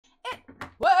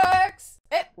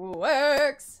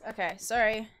Works. Okay,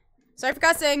 sorry. Sorry for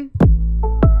cussing.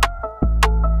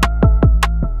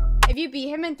 If you beat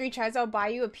him in 3 tries, I'll buy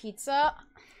you a pizza.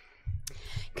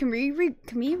 Can we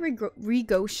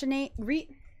renegotiate?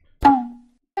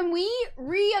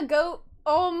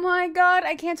 Oh my god,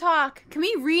 I can't talk. Can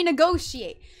we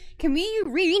renegotiate? Can we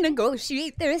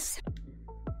renegotiate this?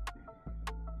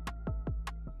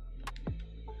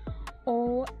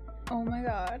 Oh my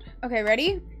god. Okay,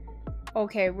 ready?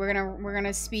 Okay, we're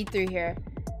gonna speed through here.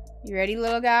 You ready,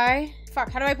 little guy? Fuck,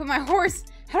 how do I put my horse?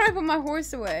 How do I put my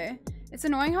horse away? It's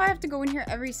annoying how I have to go in here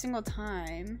every single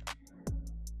time.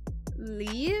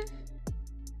 Leave?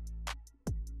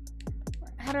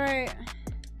 How do I...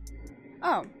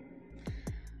 Oh.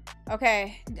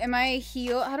 Okay, am I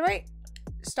heal? How do I...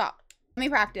 Stop. Let me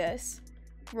practice.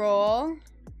 Roll.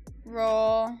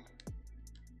 Roll.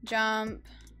 Jump.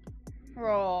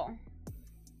 Roll.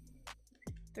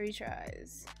 3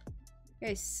 tries. You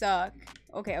guys suck.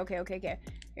 Okay.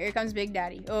 Here comes Big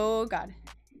Daddy. Oh, God.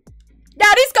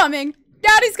 Daddy's coming!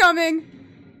 Daddy's coming!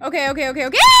 Okay!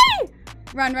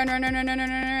 Run.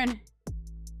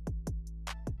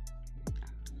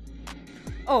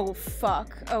 Oh,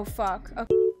 fuck.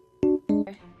 Okay.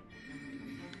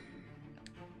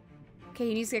 Okay,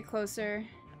 he needs to get closer.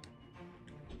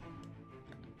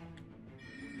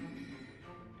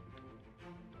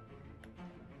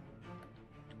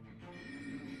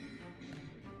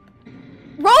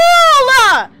 Roll!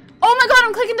 Oh my god,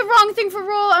 I'm clicking the wrong thing for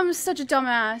roll. I'm such a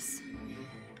dumbass.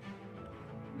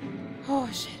 Oh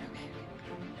shit,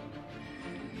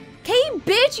 okay,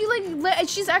 bitch, you like,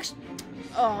 she's actually,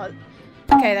 oh,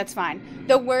 okay, that's fine.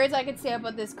 The words I could say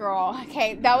about this girl.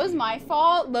 Okay, that was my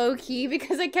fault, low-key,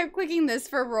 because I kept clicking this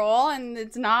for roll, and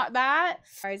it's not that.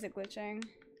 Why is it glitching?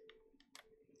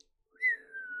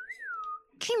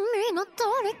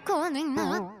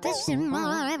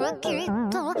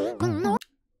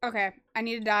 Okay, I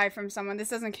need to die from someone. This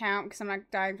doesn't count because I'm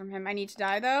not dying from him. I need to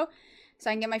die though,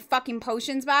 so I can get my fucking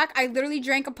potions back. I literally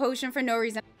drank a potion for no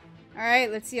reason.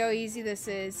 Alright, let's see how easy this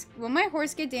is. Will my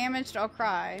horse get damaged? I'll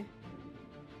cry.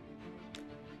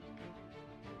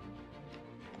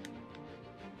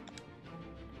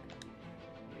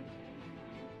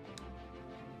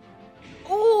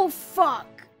 Oh,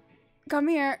 fuck. Come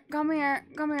here.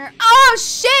 Oh,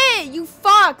 shit! You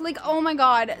fuck! Like, oh my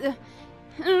god.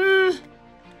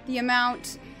 The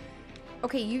amount...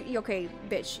 Okay, okay,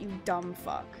 bitch, you dumb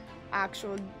fuck.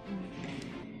 Actual...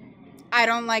 I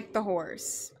don't like the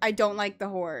horse. I don't like the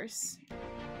horse.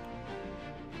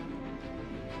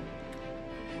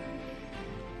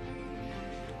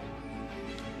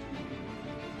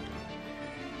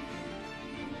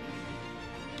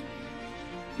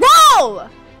 Roll!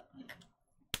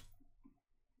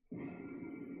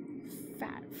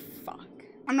 Fat fuck.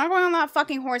 I'm not going on that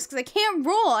fucking horse because I can't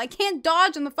roll. I can't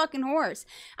dodge on the fucking horse.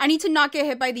 I need to not get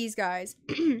hit by these guys.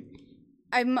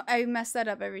 I mess that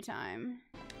up every time.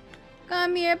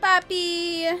 Come here,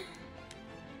 papi.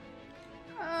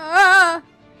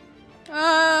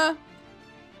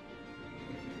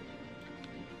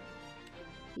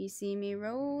 You see me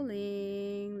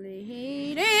rolling,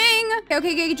 leading.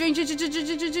 Okay, drink.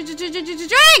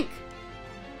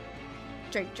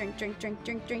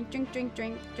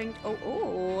 Drink.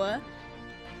 Oh.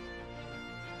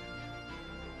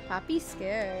 Poppy's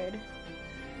scared.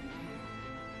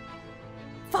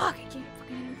 Fuck, I can't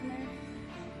fucking hit him from there.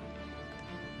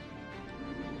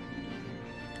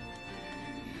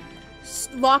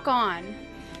 Lock on.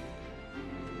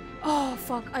 Oh,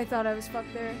 fuck. I thought I was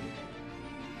fucked there.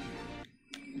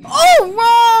 Oh,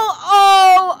 roll!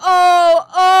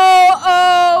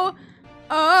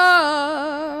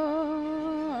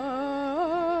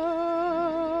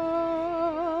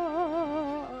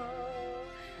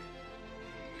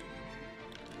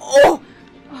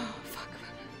 Fuck.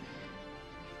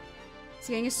 Is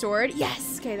he getting a sword?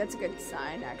 Yes! Okay, that's a good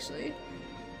sign, actually.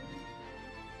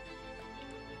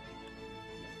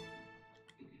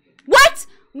 What?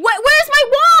 Where's my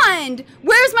wand?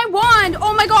 Where's my wand?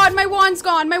 Oh my god, my wand's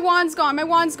gone.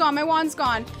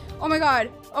 Oh my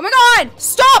god.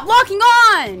 Stop locking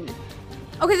on!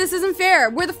 Okay, this isn't fair.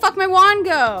 Where the fuck my wand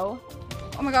go?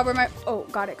 Oh my god, where my... Oh,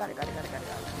 got it. You're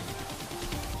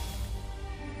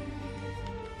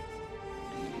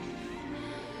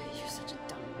such a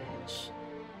dumb bitch.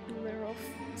 You literal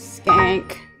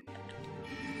skank.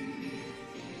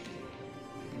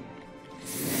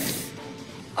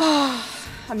 Oh,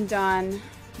 I'm done.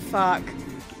 Fuck.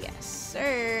 Yes,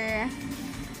 sir.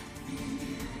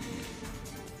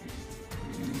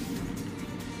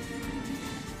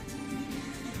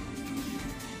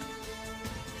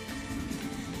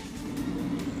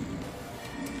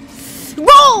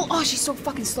 Roll! roll! Oh, she's so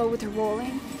fucking slow with her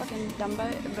rolling. Fucking dumb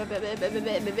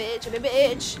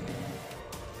bitch.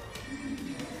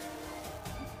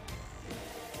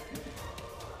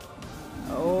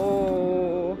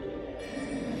 Oh.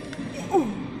 Ooh.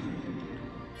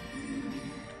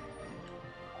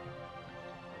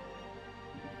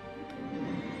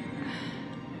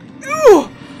 Ooh.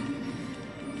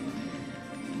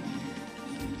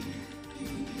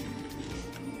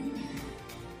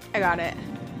 I got it.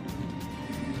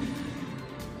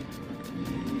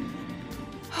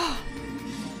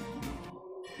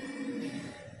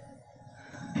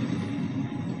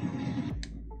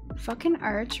 Fucking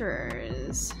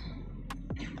archers.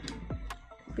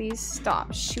 Please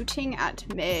stop shooting at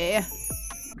me.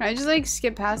 Can I just like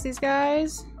skip past these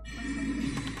guys?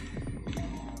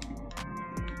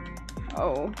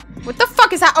 Oh. What the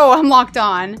fuck is that? Oh, I'm locked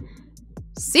on.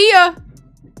 See ya!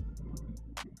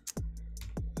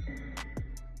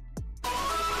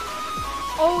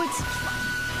 Oh, it's...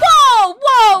 Whoa!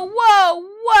 Whoa! Whoa!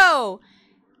 Whoa!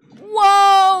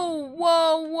 Whoa!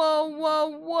 Whoa! Whoa!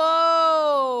 Whoa!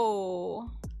 Whoa!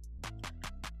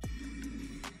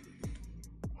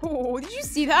 Oh, did you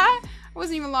see that? I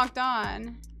wasn't even locked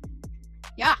on.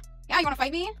 Yeah. Yeah, you wanna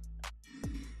fight me? You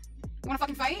wanna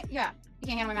fucking fight? Yeah. You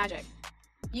can't handle my magic.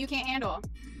 You can't handle.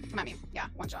 Come at me. Yeah,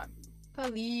 one shot.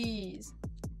 Please.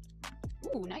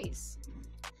 Ooh, nice.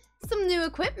 Some new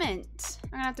equipment.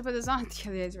 I'm gonna have to put this on. The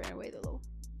other guys ran away, the little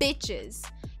bitches.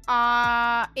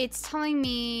 It's telling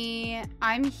me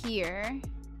I'm here.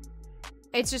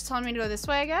 It's just telling me to go this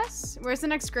way, I guess. Where's the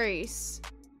next grace?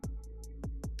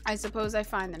 I suppose I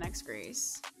find the next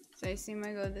grace. So I assume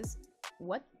I go this.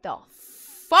 What the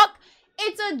fuck?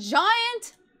 It's a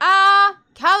giant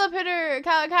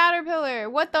caterpillar.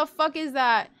 What the fuck is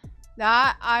that?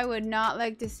 That I would not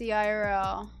like to see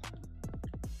IRL.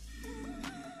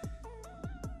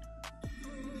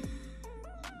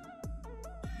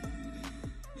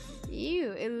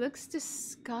 Ew, it looks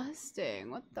disgusting.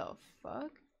 What the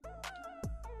fuck?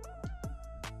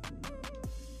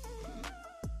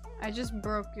 I just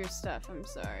broke your stuff, I'm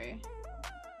sorry.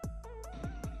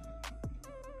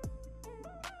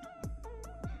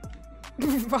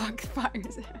 Fuck,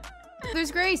 fires it.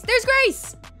 There's Grace! There's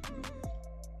Grace!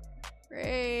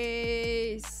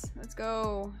 Grace! Let's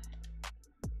go.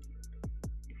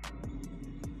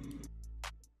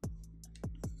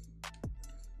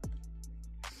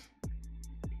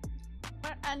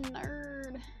 What a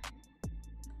nerd.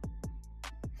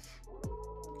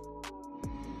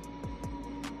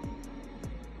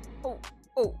 Oh,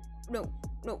 oh, no,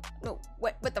 no, no.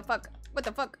 What the fuck? What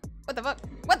the fuck? What the fuck?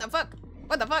 What the fuck?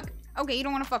 What the fuck? Okay, you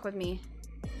don't want to fuck with me.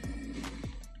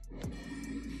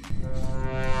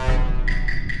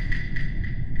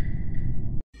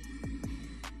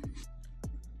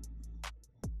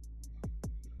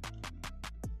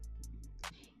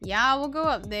 Yeah, we'll go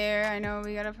up there. I know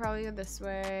we gotta probably go this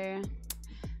way.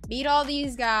 Beat all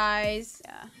these guys.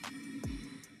 Yeah.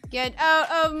 Get out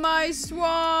of my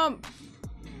swamp!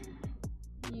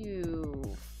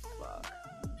 You fuck.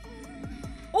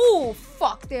 Oh,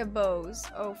 fuck, they have bows.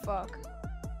 Oh, fuck.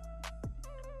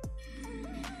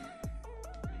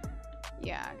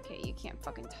 Yeah, okay, you can't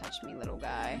fucking touch me, little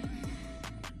guy.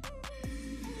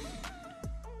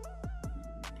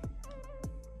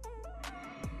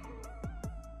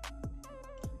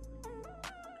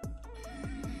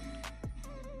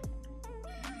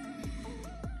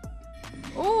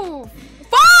 Oh,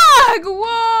 fuck!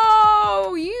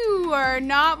 Whoa! You are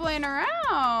not playing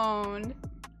around.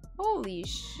 Holy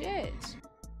shit.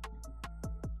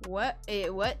 What?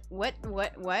 What?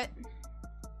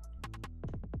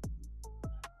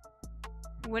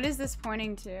 What is this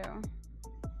pointing to?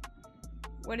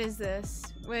 What is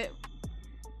this? Wait.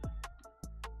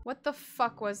 What the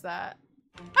fuck was that?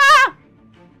 Ah!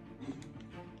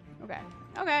 Okay.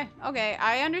 Okay. Okay.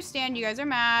 I understand you guys are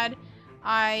mad.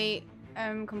 I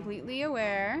am completely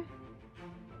aware.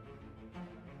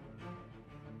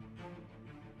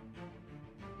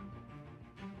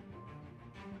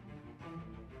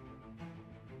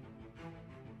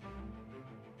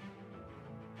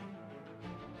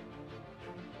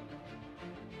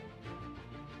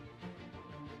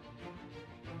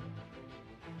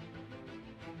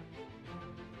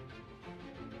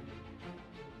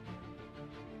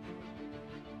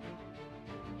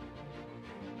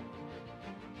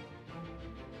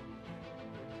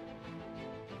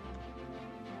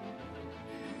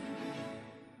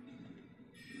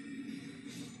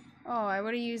 Oh, I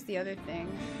would have used the other thing.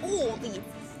 Holy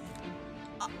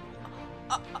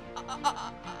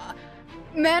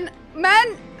Men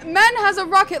has a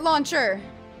rocket launcher.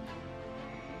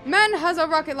 Man has a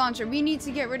rocket launcher. We need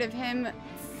to get rid of him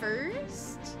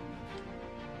first.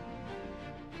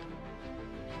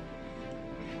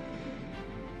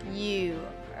 You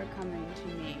are coming to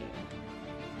me.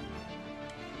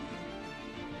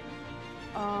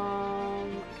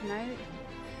 Can I?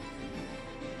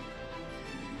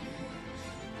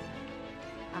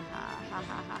 Ha ha ha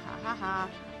ha ha ha ha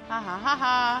ha ha ha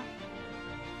ha.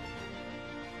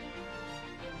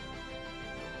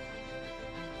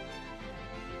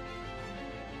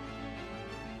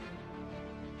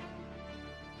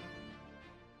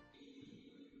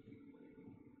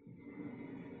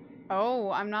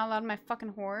 Oh, I'm not allowed my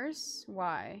fucking horse?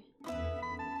 Why?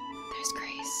 There's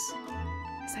Grace.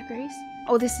 Is that Grace?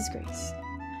 Oh, this is Grace.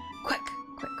 Quick,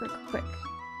 quick, quick, quick.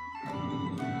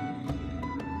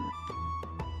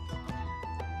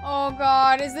 Oh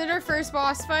god, is it her first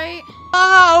boss fight?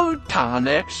 Oh,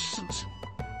 tonics.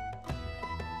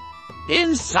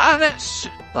 Insanus,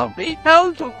 the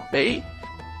beheld to me.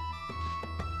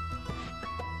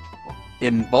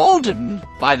 Emboldened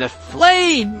by the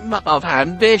flame of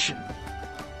ambition.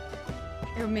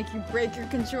 It'll make you break your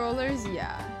controllers?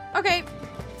 Yeah. Okay,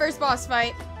 first boss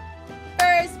fight.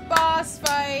 First boss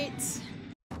fight.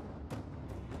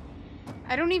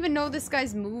 I don't even know this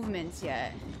guy's movements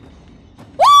yet.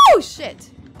 Woo! Shit.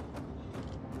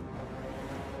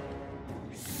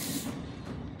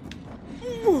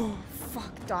 Ooh,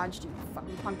 fuck, dodged you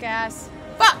fucking punk ass.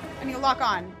 Fuck! I need to lock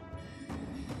on.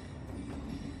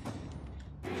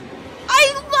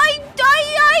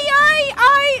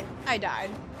 I died.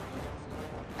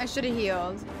 I should have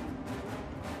healed.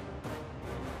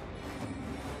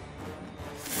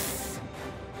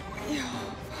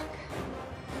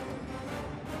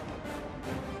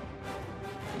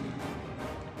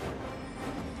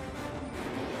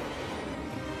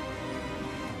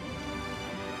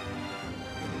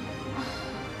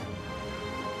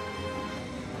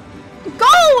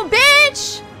 Go,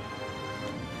 bitch!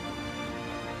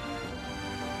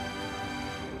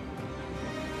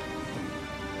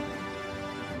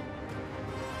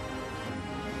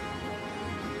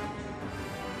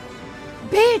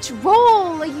 Bitch,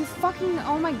 roll! Like you fucking,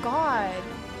 oh my god.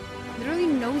 Literally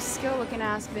no skill looking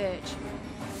ass bitch.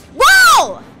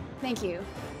 Roll! Thank you.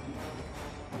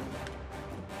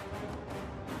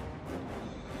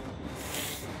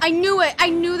 I knew it! I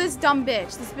knew this dumb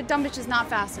bitch. This dumb bitch is not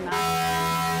fast enough.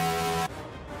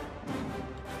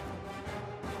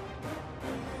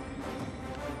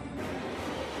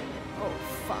 Oh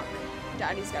fuck.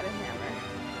 Daddy's got a hammer.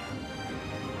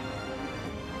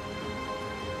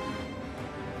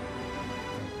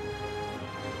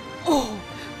 Oh,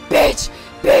 bitch,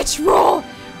 bitch, roll,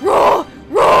 roll,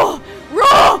 roll,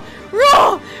 roll,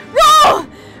 roll, roll.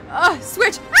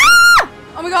 Switch. Ah!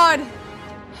 Oh my god.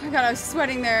 Oh my god, I was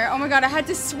sweating there. Oh my god, I had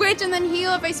to switch and then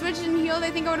heal. If I switched and healed,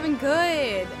 I think I would have been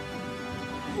good.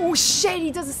 Oh shit, he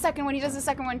does the second one. He does the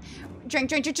second one. Drink,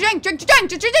 drink, drink, drink, drink, drink,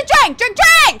 drink, drink, drink, drink,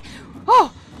 drink.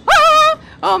 Oh,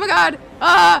 oh my god.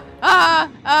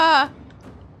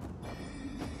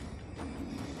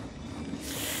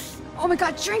 Oh my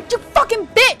god, drink, you fucking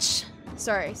bitch!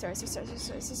 Sorry.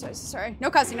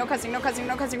 No cussing, no cussing, no cussing,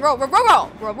 no cussing. Roll, roll, roll,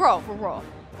 roll, roll, roll, roll, roll.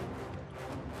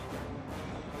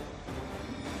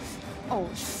 Oh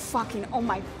fucking, oh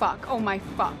my fuck, oh my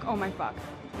fuck, oh my fuck.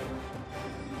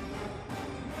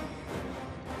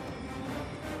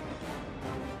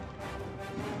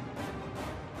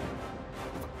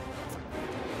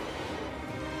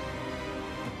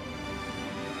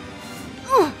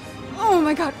 Oh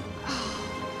my god.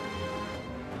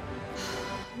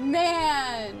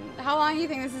 Man, how long do you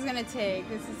think this is gonna take?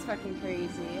 This is fucking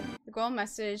crazy. The goal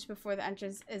message before the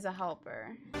entrance is a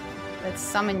helper. Let's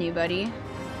summon you, buddy.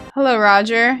 Hello,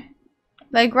 Roger.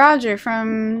 Like Roger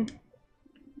from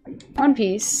One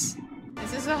Piece.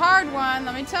 This is a hard one,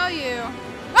 let me tell you.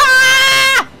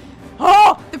 Ah!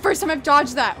 Oh, the first time I've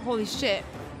dodged that. Holy shit.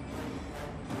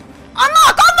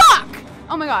 Unlock, unlock!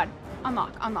 Oh my god.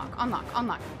 Unlock, unlock, unlock,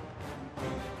 unlock.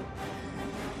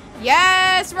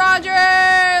 Yes, Roger!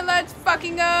 Let's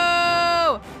fucking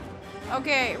go!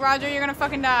 Okay, Roger, you're gonna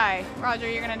fucking die. Roger,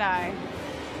 you're gonna die.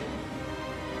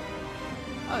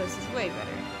 Oh, this is way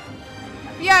better.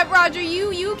 Yeah, Roger,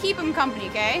 you keep him company,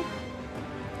 okay?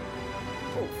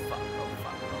 Oh, fuck, oh,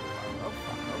 fuck, oh, fuck, oh,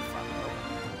 fuck, oh, fuck,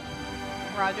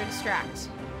 oh. Roger, distract.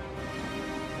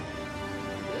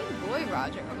 Good boy,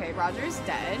 Roger. Okay, Roger's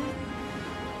dead.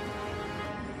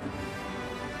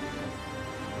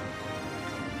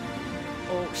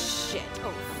 Oh shit.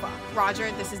 Oh fuck.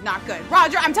 Roger, this is not good.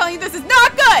 Roger, I'm telling you this is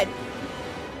not good!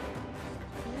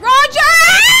 Roger!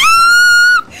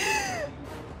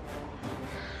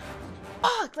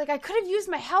 Fuck, like like, I could have used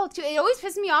my health, too. It always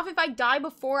pisses me off if I die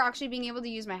before actually being able to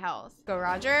use my health. Go,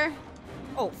 Roger.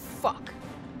 Oh, fuck.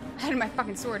 I had my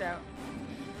fucking sword out.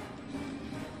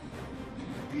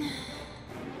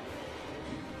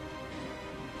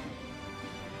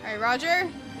 Alright, Roger.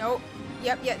 Nope.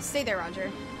 Yep, yep. Stay there,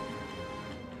 Roger.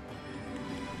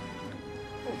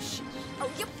 Oh, shit. Oh,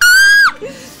 yep.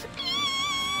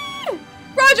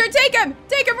 Roger, take him!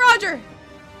 Take him, Roger!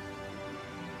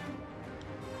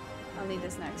 I'll need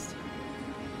this next.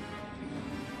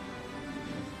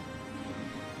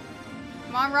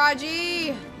 Come on,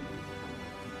 Raji!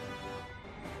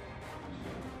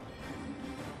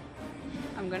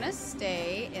 I'm gonna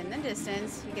stay in the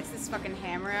distance. He gets this fucking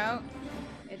hammer out.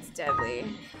 It's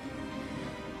deadly.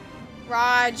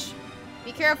 Raj!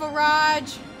 Be careful,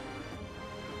 Raj!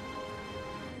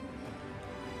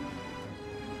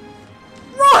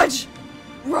 Raj!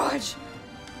 Raj!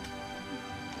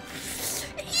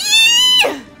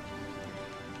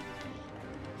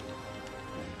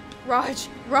 Raj!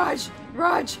 Raj!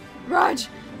 Raj! Raj!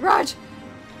 Raj!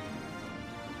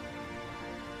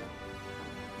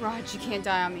 Raj, you can't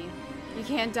die on me. You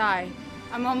can't die.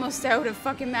 I'm almost out of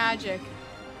fucking magic.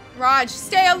 Raj,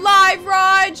 stay alive,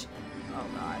 Raj! Oh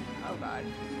god. Oh god.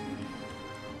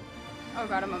 Oh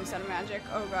god, I'm almost out of magic.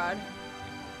 Oh god.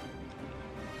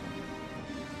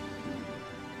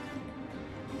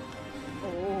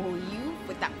 Oh, you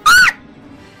with that. Ah!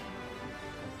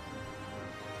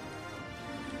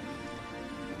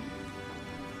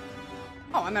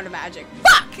 Oh, I'm out of magic.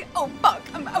 Fuck! Oh, fuck!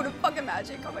 I'm out of fucking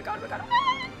magic. Oh my god, oh my god.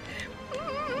 Ah!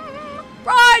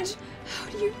 Raj! How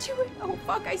do you do it? Oh,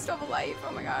 fuck, I still have a life.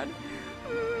 Oh my god.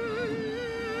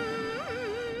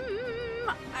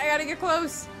 I gotta get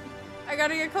close. I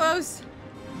gotta get close.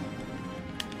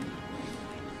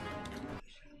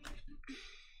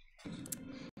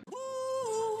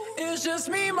 It's just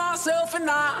me, myself, and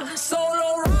I.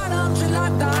 Solo ride until I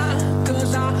die.